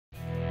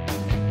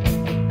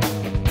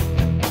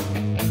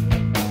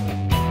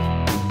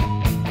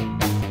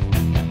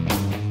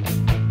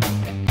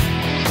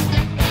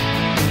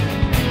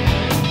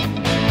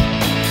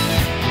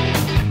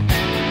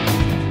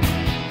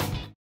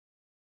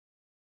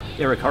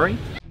Erik Horrie,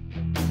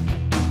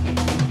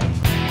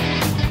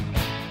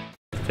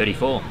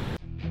 34,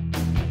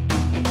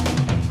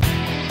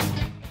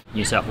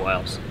 New South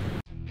Wales.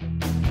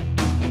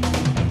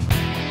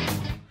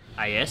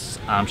 AS,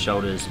 arm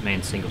shoulders,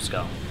 men's single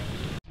scull.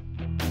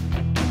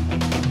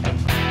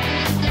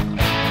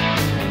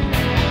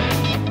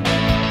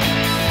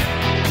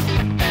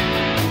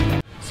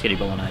 Skitty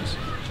bolognese.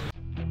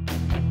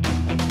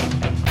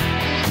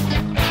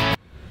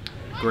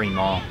 Green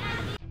mile.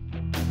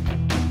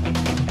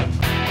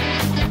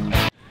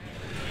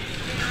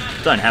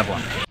 Don't have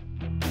one.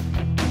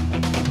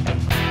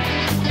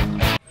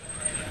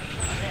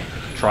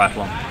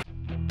 Triathlon.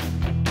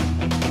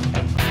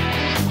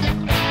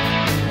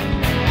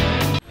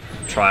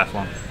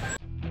 Triathlon.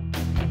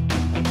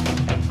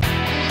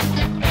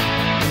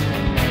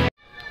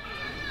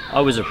 I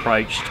was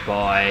approached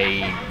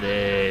by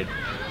the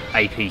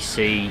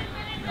APC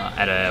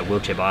at a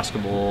wheelchair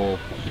basketball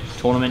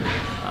tournament.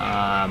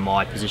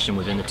 My position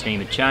within the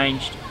team had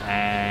changed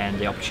and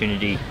the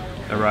opportunity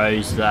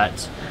arose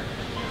that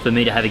for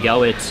me to have a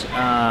go at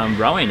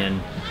rowing, and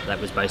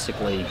that was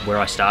basically where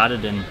I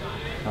started, and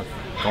I've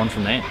gone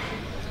from there.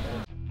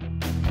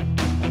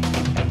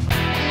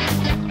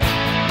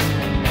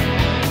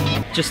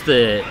 Just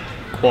the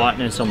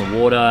quietness on the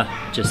water,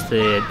 just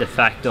the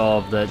fact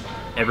of that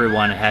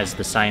everyone has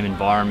the same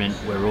environment,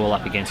 we're all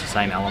up against the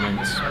same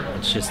elements.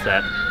 It's just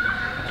that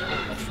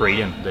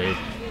freedom, the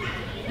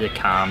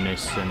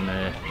calmness, and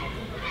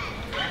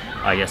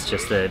I guess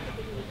just the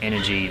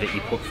energy that you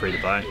put through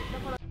the boat.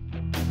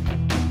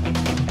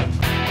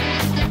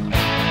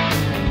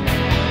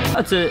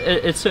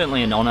 It's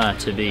certainly an honour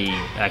to be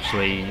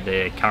actually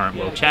the current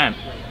world champ.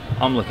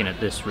 I'm looking at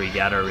this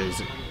regatta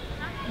as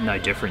no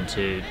different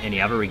to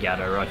any other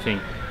regatta. I think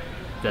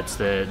that's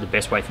the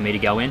best way for me to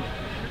go in,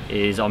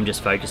 is I'm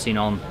just focusing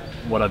on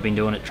what I've been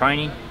doing at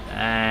training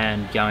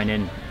and going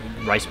in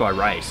race by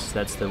race.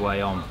 That's the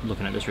way I'm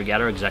looking at this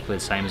regatta, exactly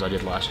the same as I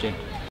did last year.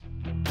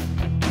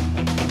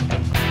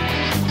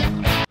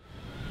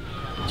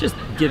 Just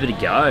give it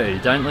a go.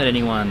 Don't let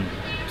anyone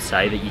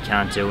say that you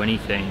can't do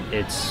anything.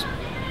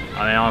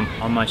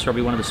 I'm most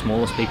probably one of the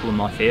smallest people in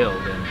my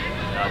field, and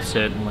I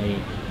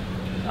certainly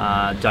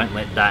don't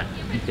let that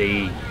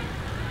be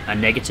a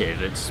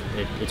negative. It's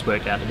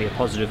worked out to be a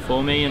positive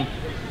for me, and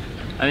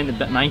I think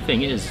the main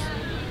thing is,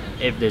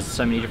 if there's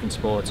so many different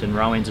sports, and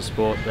rowing's a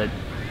sport that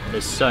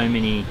there's so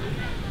many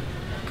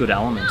good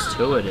elements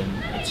to it, and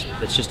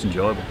it's just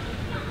enjoyable.